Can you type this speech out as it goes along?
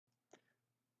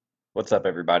What's up,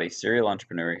 everybody? Serial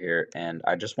Entrepreneur here, and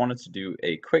I just wanted to do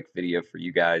a quick video for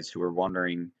you guys who are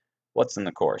wondering what's in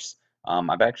the course.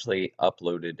 I've actually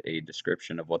uploaded a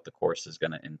description of what the course is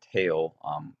going to entail.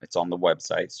 It's on the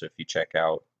website, so if you check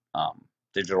out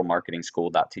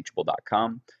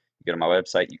digitalmarketingschool.teachable.com, you go to my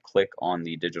website, you click on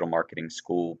the Digital Marketing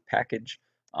School package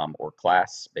or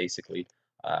class, basically,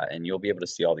 and you'll be able to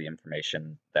see all the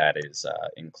information that is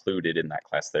included in that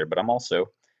class there. But I'm also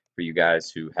for you guys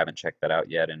who haven't checked that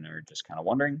out yet and are just kind of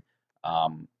wondering,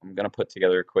 I'm going to put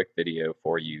together a quick video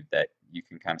for you that you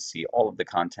can kind of see all of the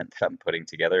content that I'm putting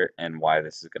together and why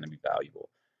this is going to be valuable.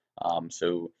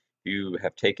 So if you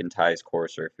have taken Ty's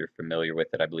course or if you're familiar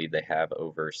with it, I believe they have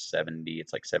over 70,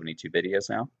 it's like 72 videos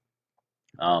now,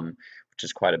 which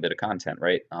is quite a bit of content,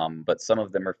 right? But some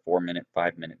of them are 4-minute,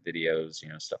 5-minute videos,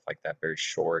 stuff like that, very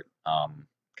short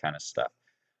kind of stuff.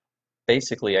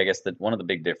 Basically, I guess that one of the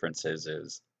big differences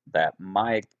is that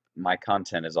my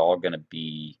content is all going to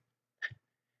be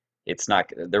it's not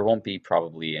there won't be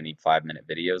probably any 5-minute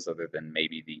videos other than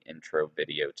maybe the intro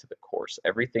video to the course.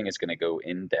 Everything is going to go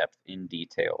in depth, in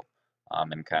detail,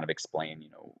 and kind of explain,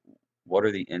 what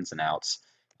are the ins and outs.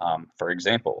 For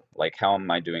example, like how am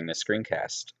I doing this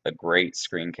screencast? A great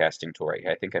screencasting tool, right?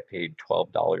 I think I paid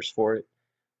 $12 for it.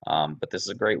 But this is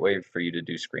a great way for you to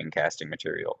do screencasting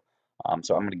material.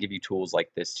 So I'm going to give you tools like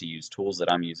this to use, tools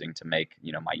that I'm using to make,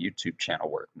 my YouTube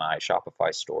channel work, my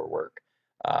Shopify store work,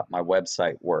 my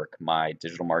website work, my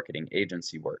digital marketing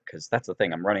agency work, because that's the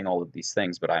thing. I'm running all of these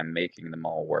things, but I'm making them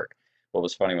all work. What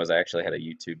was funny was I actually had a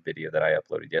YouTube video that I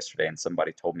uploaded yesterday, and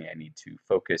somebody told me I need to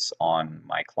focus on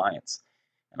my clients.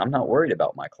 And I'm not worried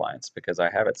about my clients because I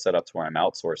have it set up to where I'm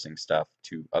outsourcing stuff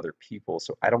to other people.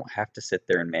 So I don't have to sit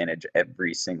there and manage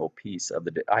every single piece of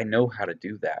the. I know how to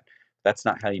do that. That's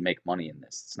not how you make money in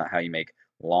this. It's not how you make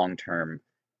long-term,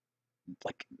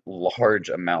 like large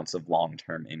amounts of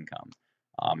long-term income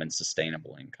and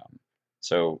sustainable income.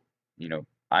 So,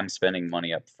 I'm spending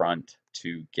money up front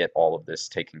to get all of this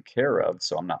taken care of.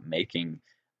 So I'm not making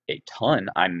a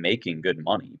ton. I'm making good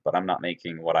money, but I'm not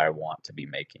making what I want to be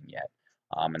making yet.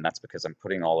 And that's because I'm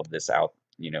putting all of this out,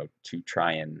 to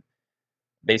try and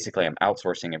basically I'm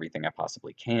outsourcing everything I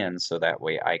possibly can so that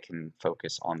way I can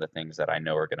focus on the things that I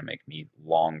know are going to make me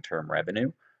long-term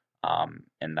revenue.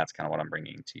 And that's kind of what I'm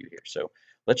bringing to you here. So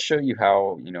let's show you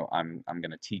how, I'm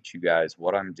going to teach you guys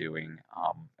what I'm doing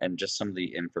and just some of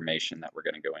the information that we're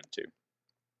going to go into.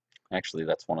 Actually,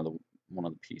 that's one of the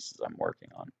pieces I'm working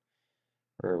on.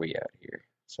 Where are we at here?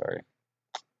 Sorry.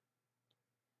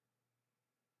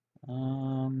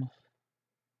 Um,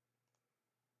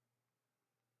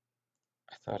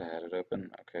 I thought I had it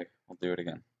open. Okay, I'll do it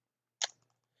again.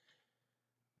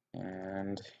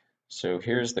 And so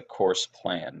here's the course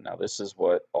plan. Now this is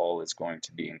what all is going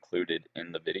to be included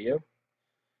in the video.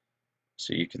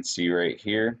 So you can see right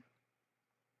here,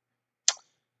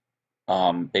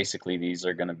 basically these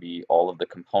are going to be all of the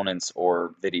components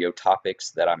or video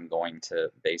topics that I'm going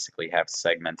to basically have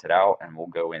segmented out, and we'll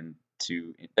go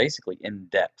into basically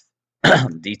in-depth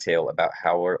detail about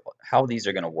how these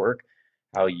are going to work,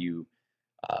 how you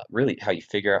really how you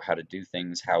figure out how to do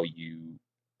things, how you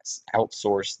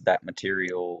outsource that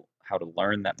material, how to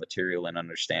learn that material and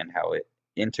understand how it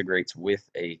integrates with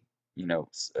a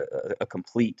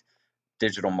complete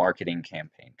digital marketing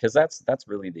campaign. Because that's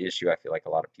really the issue I feel like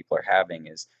a lot of people are having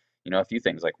is, a few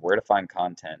things like where to find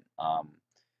content,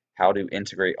 how to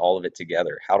integrate all of it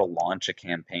together, how to launch a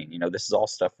campaign. This is all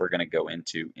stuff we're going to go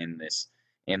into in this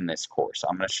course.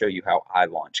 I'm going to show you how I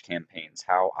launch campaigns,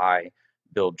 how I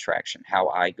build traction, how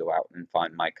I go out and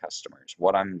find my customers,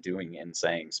 what I'm doing and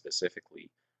saying specifically,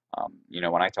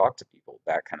 when I talk to people,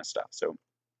 that kind of stuff. So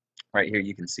right here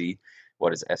you can see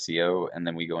what is SEO, and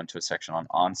then we go into a section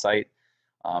on-site,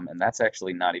 and that's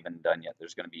actually not even done yet.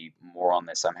 There's going to be more on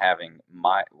this. So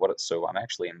I'm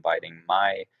actually inviting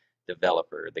my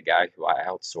developer, the guy who I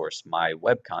outsource my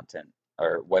web content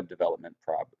or web development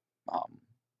um,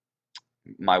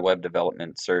 my web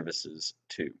development services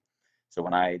to. So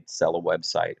when I sell a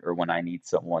website or when I need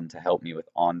someone to help me with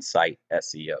on-site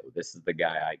SEO, this is the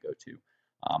guy I go to.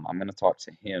 I'm going to talk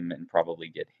to him and probably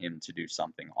get him to do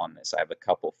something on this. I have a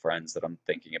couple friends that I'm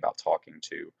thinking about talking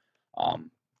to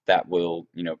that will,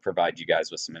 provide you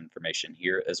guys with some information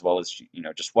here as well as,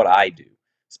 just what I do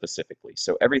specifically.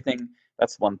 So everything,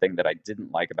 that's one thing that I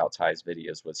didn't like about Ty's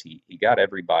videos was he got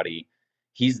everybody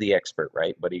he's the expert,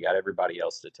 right? But he got everybody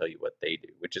else to tell you what they do,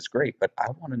 which is great. But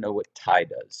I want to know what Ty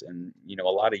does. And, a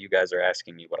lot of you guys are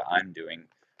asking me what I'm doing,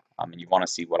 and you want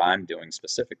to see what I'm doing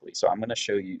specifically. So I'm going to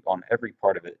show you on every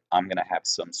part of it, I'm going to have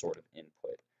some sort of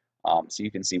input. So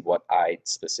you can see what I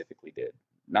specifically did.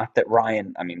 Not that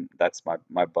Ryan, I mean, that's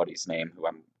my buddy's name who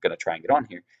I'm going to try and get on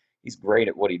here. He's great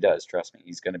at what he does. Trust me,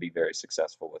 he's going to be very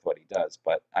successful with what he does.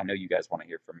 But I know you guys want to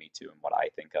hear from me too and what I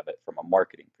think of it from a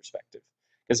marketing perspective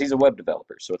because he's a web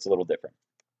developer, so it's a little different.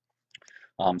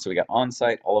 So we got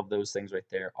on-site, all of those things right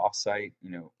there, off-site,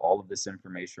 all of this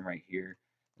information right here.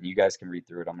 And you guys can read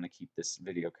through it. I'm going to keep this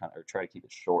video or try to keep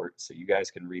it short so you guys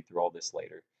can read through all this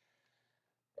later.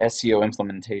 SEO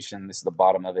implementation, this is the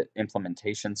bottom of it,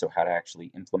 implementation, so how to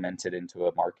actually implement it into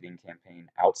a marketing campaign,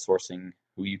 outsourcing,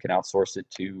 who you can outsource it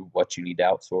to, what you need to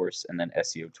outsource, and then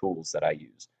SEO tools that I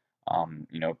use.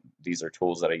 These are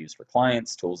tools that I use for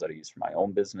clients, tools that I use for my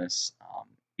own business,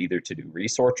 either to do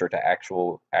research or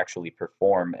to actually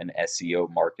perform an SEO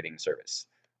marketing service.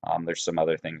 There's some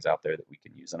other things out there that we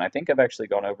can use, and I think I've actually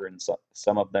gone over in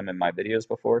some of them in my videos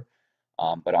before,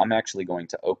 but I'm actually going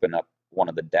to open up one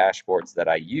of the dashboards that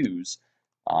I use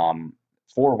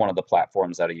for one of the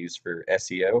platforms that I use for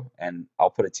SEO, and I'll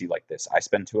put it to you like this. I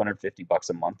spend $250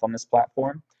 a month on this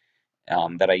platform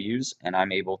that I use, and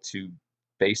I'm able to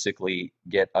basically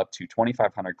get up to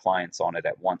 2,500 clients on it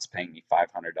at once, paying me $500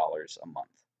 a month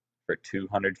for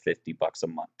 $250 a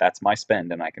month. That's my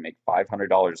spend, and I can make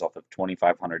 $500 off of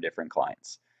 2,500 different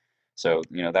clients. So,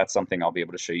 that's something I'll be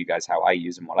able to show you guys how I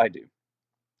use and what I do.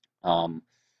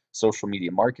 Social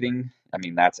media marketing, I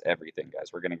mean, that's everything,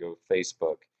 guys. We're going to go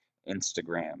Facebook,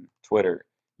 Instagram, Twitter,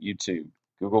 YouTube,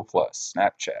 Google+,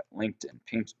 Snapchat, LinkedIn,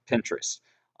 Pinterest,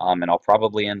 and I'll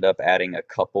probably end up adding a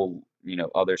couple,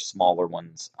 other smaller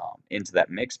ones into that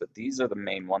mix, but these are the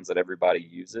main ones that everybody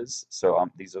uses, so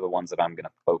these are the ones that I'm going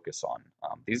to focus on.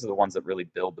 These are the ones that really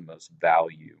build the most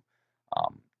value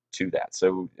to that.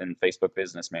 So in Facebook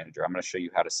Business Manager, I'm going to show you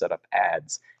how to set up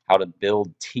ads, how to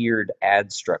build tiered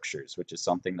ad structures, which is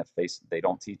something that they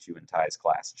don't teach you in Ty's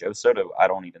class. Joe Soto, I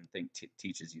don't even think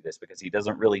teaches you this because he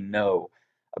doesn't really know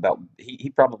about, he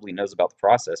probably knows about the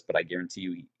process, but I guarantee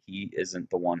you he isn't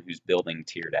the one who's building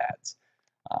tiered ads.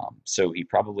 So he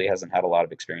probably hasn't had a lot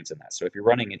of experience in that. So if you're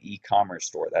running an e-commerce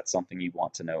store, that's something you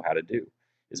want to know how to do,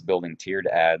 is building tiered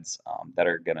ads that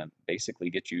are going to basically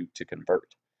get you to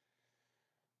convert.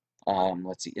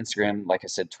 Let's see, Instagram, like I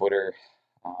said, Twitter,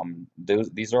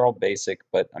 these are all basic,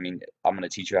 but I mean, I'm going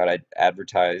to teach you how to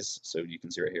advertise. So you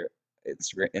can see right here,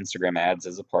 Instagram ads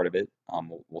is a part of it.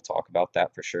 We'll talk about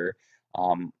that for sure.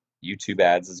 YouTube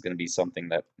ads is going to be something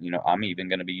that, I'm even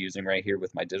going to be using right here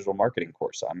with my digital marketing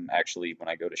course. I'm actually, when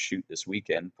I go to shoot this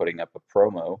weekend, putting up a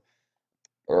promo,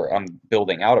 or I'm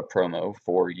building out a promo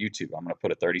for YouTube. I'm going to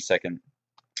put a 30-second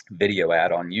video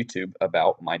ad on YouTube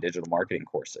about my digital marketing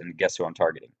course. And guess who I'm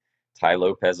targeting? Ty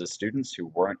Lopez's students who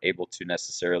weren't able to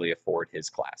necessarily afford his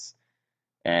class.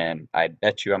 And I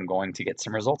bet you I'm going to get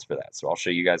some results for that. So I'll show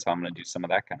you guys how I'm going to do some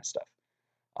of that kind of stuff.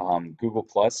 Google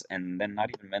Plus, and then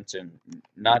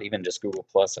not even just Google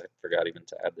Plus, I forgot even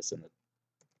to add this in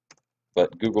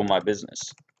but Google My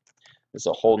Business. There's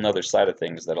a whole nother side of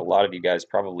things that a lot of you guys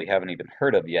probably haven't even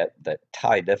heard of yet that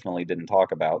Ty definitely didn't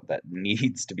talk about that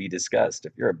needs to be discussed.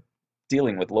 If you're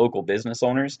dealing with local business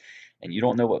owners and you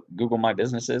don't know what Google My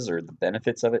Business is or the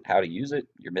benefits of it, how to use it,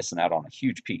 you're missing out on a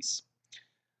huge piece.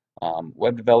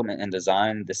 Web development and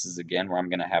design, this is again where I'm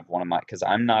going to have one of my, because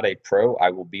I'm not a pro, I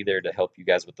will be there to help you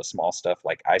guys with the small stuff.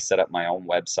 Like I set up my own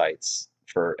websites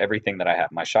for everything that I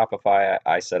have. My Shopify,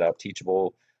 I set up.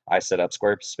 Teachable, I set up.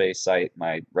 Squarespace site,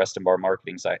 my Rest and Bar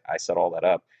marketing site, I set all that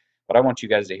up. But I want you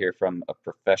guys to hear from a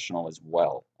professional as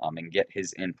well, and get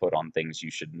his input on things you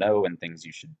should know and things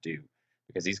you should do,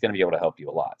 because he's going to be able to help you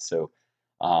a lot. So,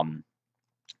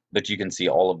 but you can see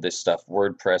all of this stuff.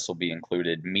 WordPress will be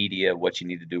included, media, what you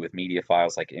need to do with media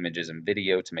files like images and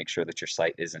video to make sure that your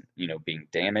site isn't, being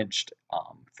damaged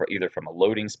for either from a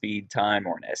loading speed time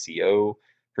or an SEO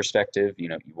perspective.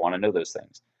 You want to know those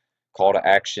things. Call to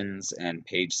actions and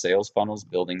page sales funnels,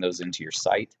 building those into your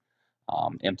site.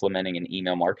 Implementing an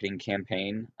email marketing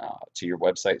campaign to your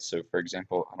website. So for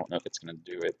example, I don't know if it's going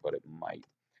to do it, but it might.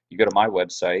 You go to my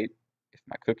website, if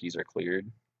my cookies are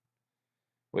cleared,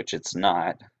 which it's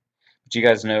not. But you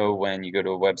guys know when you go to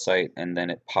a website and then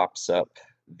it pops up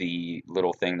the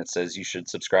little thing that says you should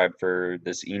subscribe for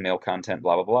this email content,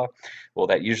 blah, blah, blah. Well,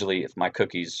 that usually, if my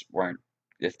cookies weren't,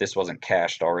 if this wasn't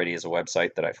cached already as a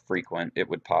website that I frequent, it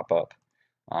would pop up.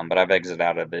 But I've exited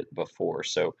out of it before.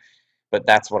 So, but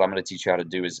that's what I'm going to teach you how to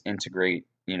do, is integrate,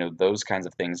 those kinds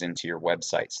of things into your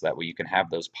website so that way you can have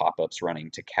those pop-ups running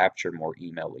to capture more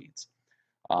email leads.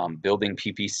 Building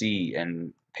PPC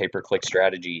and pay-per-click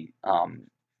strategy,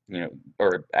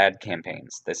 or ad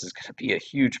campaigns. This is going to be a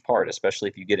huge part, especially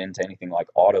if you get into anything like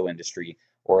auto industry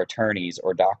or attorneys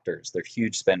or doctors. They're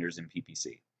huge spenders in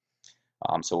PPC.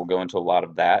 So we'll go into a lot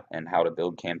of that and how to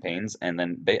build campaigns. And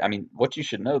then, what you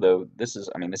should know though, this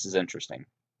is interesting.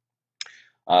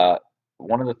 Uh,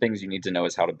 One of the things you need to know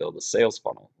is how to build a sales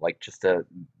funnel. Like just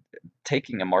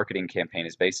taking a marketing campaign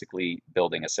is basically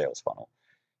building a sales funnel.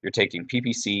 You're taking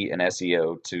PPC and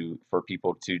SEO for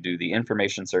people to do the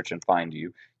information search and find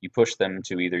you. You push them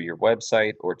to either your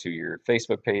website or to your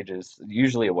Facebook pages,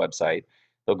 usually a website.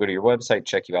 They'll go to your website,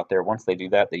 check you out there. Once they do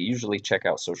that, they usually check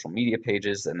out social media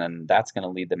pages, and then that's going to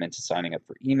lead them into signing up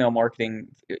for email marketing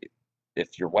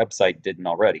if your website didn't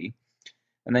already.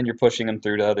 And then you're pushing them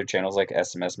through to other channels like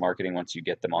SMS marketing. Once you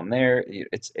get them on there,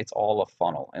 it's all a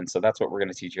funnel. And so that's what we're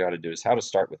going to teach you how to do, is how to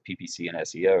start with PPC and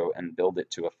SEO and build it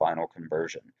to a final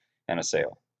conversion and a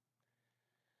sale.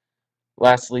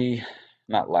 Lastly,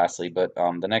 not lastly, but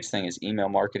the next thing is email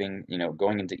marketing.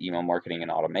 Going into email marketing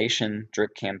and automation,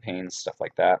 drip campaigns, stuff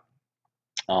like that.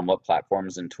 What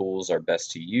platforms and tools are best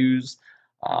to use.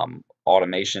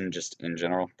 Automation, just in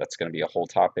general, that's going to be a whole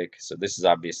topic. So this is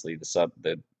obviously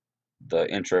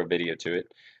the intro video to it.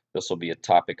 This will be a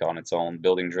topic on its own.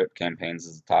 Building drip campaigns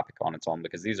is a topic on its own,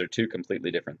 because these are two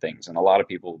completely different things, and a lot of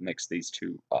people mix these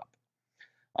two up.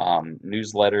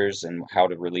 Newsletters and how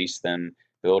to release them,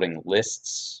 building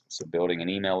lists, so building an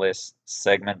email list,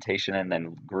 segmentation, and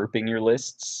then grouping your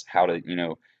lists, how to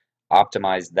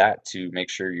optimize that to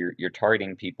make sure you're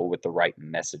targeting people with the right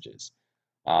messages.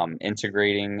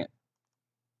 Integrating,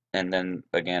 and then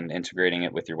again integrating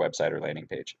it with your website or landing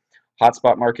page.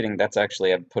 Hotspot marketing, that's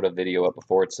actually, I've put a video up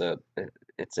before. It's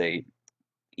a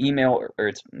email, or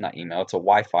it's not email, it's a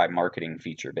Wi-Fi marketing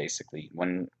feature. Basically,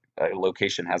 when a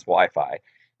location has Wi-Fi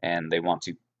and they want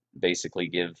to basically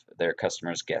give their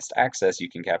customers guest access, you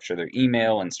can capture their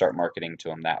email and start marketing to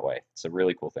them that way. It's a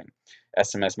really cool thing.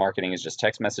 SMS marketing is just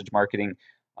text message marketing.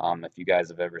 If you guys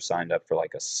have ever signed up for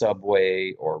like a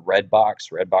Subway or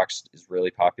Redbox is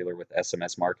really popular with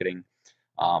SMS marketing.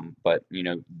 But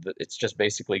it's just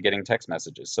basically getting text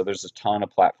messages. So there's a ton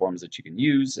of platforms that you can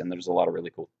use, and there's a lot of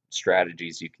really cool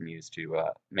strategies you can use to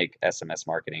make SMS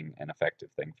marketing an effective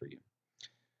thing for you.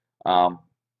 Um,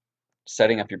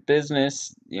 Setting up your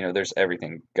business, there's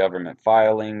everything: government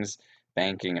filings,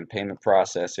 banking and payment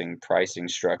processing, pricing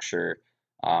structure,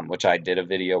 which I did a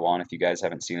video on. If you guys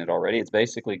haven't seen it already, it's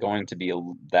basically going to be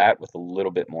that with a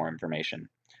little bit more information.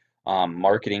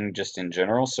 Marketing just in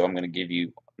general. So I'm going to give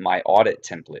you my audit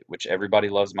template, which everybody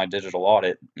loves my digital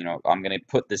audit. I'm going to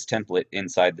put this template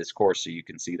inside this course so you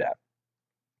can see that.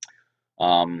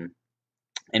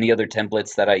 Any other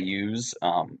templates that I use?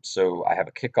 So I have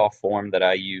a kickoff form that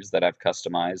I use that I've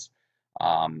customized.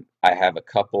 I have a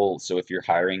couple, so if you're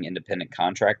hiring independent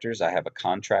contractors, I have a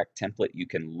contract template you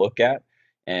can look at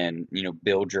and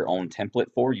build your own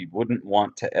template for. You wouldn't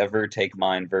want to ever take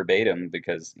mine verbatim,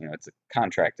 because it's a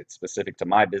contract. It's specific to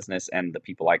my business and the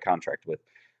people I contract with.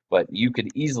 But you could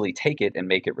easily take it and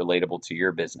make it relatable to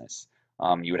your business.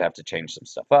 You would have to change some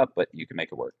stuff up, but you can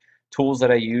make it work. Tools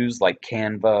that I use like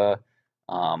Canva.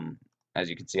 Um, as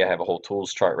you can see, I have a whole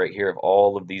tools chart right here of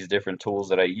all of these different tools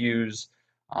that I use.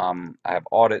 I have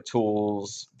audit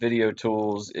tools, video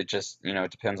tools. It just,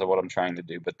 it depends on what I'm trying to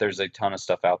do. But there's a ton of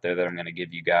stuff out there that I'm going to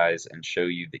give you guys and show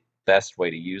you the best way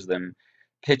to use them.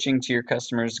 Pitching to your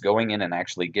customers, going in and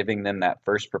actually giving them that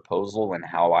first proposal, and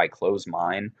how I close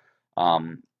mine,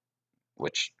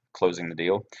 which closing the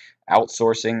deal.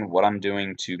 Outsourcing, what I'm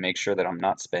doing to make sure that I'm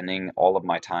not spending all of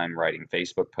my time writing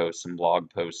Facebook posts and blog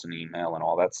posts and email and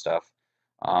all that stuff.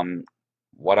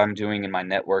 What I'm doing in my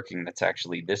networking,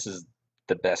 this is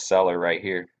the best seller right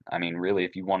here. I mean, really,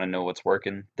 if you want to know what's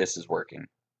working, this is working.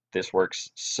 This works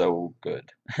so good.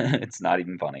 It's not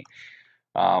even funny.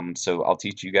 So I'll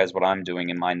teach you guys what I'm doing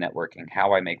in my networking,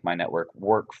 how I make my network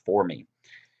work for me.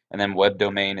 And then web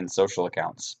domain and social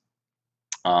accounts.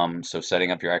 So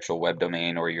setting up your actual web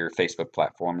domain or your Facebook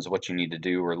platforms, what you need to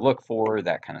do or look for,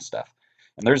 that kind of stuff.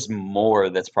 And there's more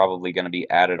that's probably going to be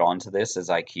added onto this as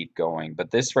I keep going.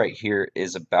 But this right here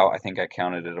is about, I think I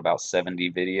counted it about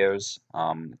 70 videos.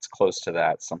 It's close to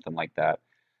that, something like that.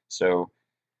 So,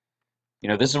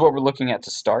 this is what we're looking at to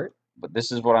start, but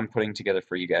this is what I'm putting together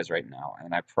for you guys right now.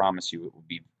 And I promise you it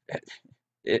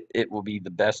will be the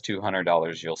best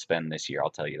 $200 you'll spend this year, I'll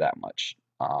tell you that much.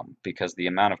 Because the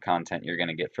amount of content you're going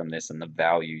to get from this and the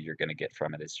value you're going to get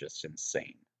from it is just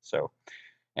insane. So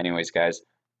anyways, guys,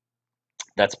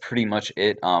 that's pretty much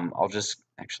it. I'll just,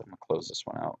 actually, I'm going to close this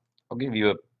one out. I'll give you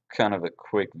a kind of a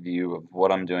quick view of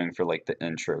what I'm doing for like the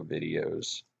intro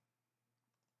videos.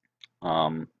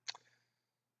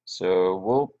 So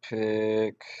we'll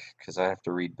pick, because I have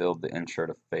to rebuild the intro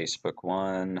to Facebook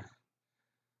one.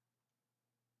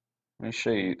 Let me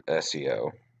show you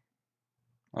SEO.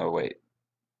 Oh, wait.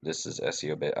 This is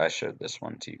SEO bit. I showed this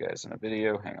one to you guys in a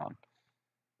video. Hang on.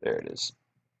 There it is.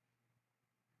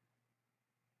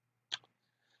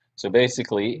 So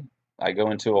basically, I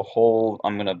go into a whole,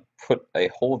 I'm going to put a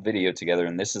whole video together,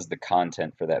 and this is the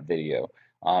content for that video.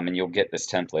 And you'll get this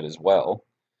template as well.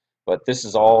 But this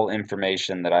is all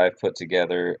information that I've put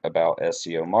together about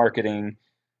SEO marketing,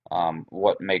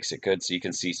 what makes it good. So you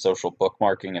can see social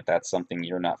bookmarking if that's something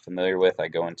you're not familiar with. I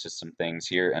go into some things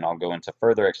here, and I'll go into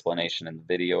further explanation in the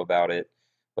video about it.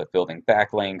 But building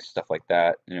backlinks, stuff like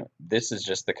that, this is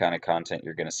just the kind of content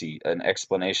you're going to see, an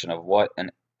explanation of what an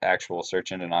actual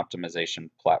search engine optimization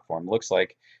platform looks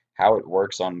like, how it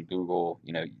works on Google.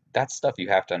 That's stuff you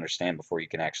have to understand before you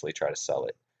can actually try to sell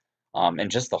it.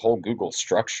 And just the whole Google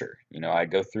structure. I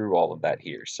go through all of that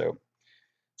here. So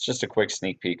it's just a quick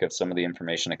sneak peek of some of the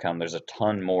information to come. There's a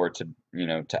ton more to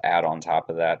add on top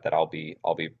of that I'll be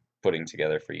putting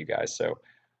together for you guys. So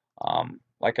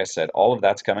like I said, all of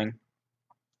that's coming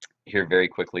here very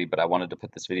quickly, but I wanted to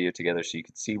put this video together so you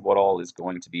could see what all is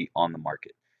going to be on the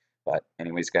market. But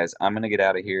anyways, guys, I'm going to get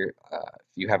out of here.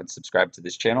 If you haven't subscribed to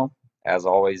this channel, as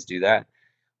always, do that.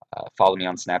 Follow me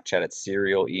on Snapchat at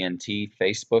Serial ENT,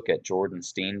 Facebook at Jordan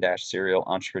Steen Serial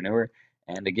Entrepreneur.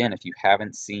 And again, if you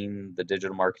haven't seen the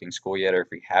digital marketing school yet, or if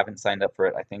you haven't signed up for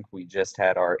it, I think we just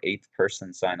had our 8th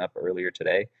person sign up earlier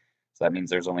today. So that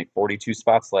means there's only 42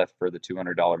 spots left for the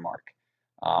 $200 mark.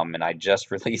 And I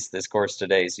just released this course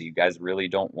today, so you guys really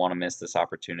don't want to miss this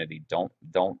opportunity. Don't.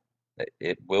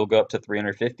 It will go up to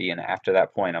 350, and after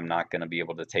that point, I'm not going to be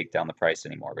able to take down the price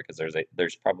anymore because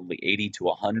there's probably 80 to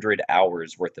 100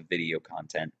 hours worth of video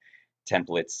content,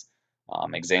 templates,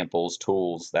 examples,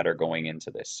 tools that are going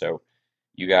into this. So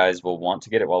you guys will want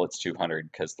to get it while it's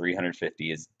 200 because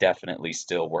 350 is definitely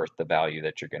still worth the value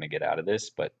that you're going to get out of this,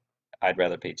 but I'd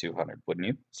rather pay 200, wouldn't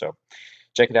you? So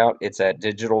check it out. It's at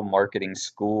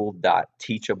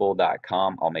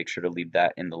digitalmarketingschool.teachable.com. I'll make sure to leave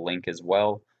that in the link as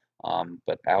well.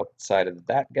 But outside of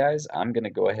that, guys, I'm going to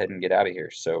go ahead and get out of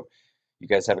here. So you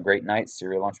guys have a great night.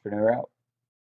 Serial Entrepreneur out.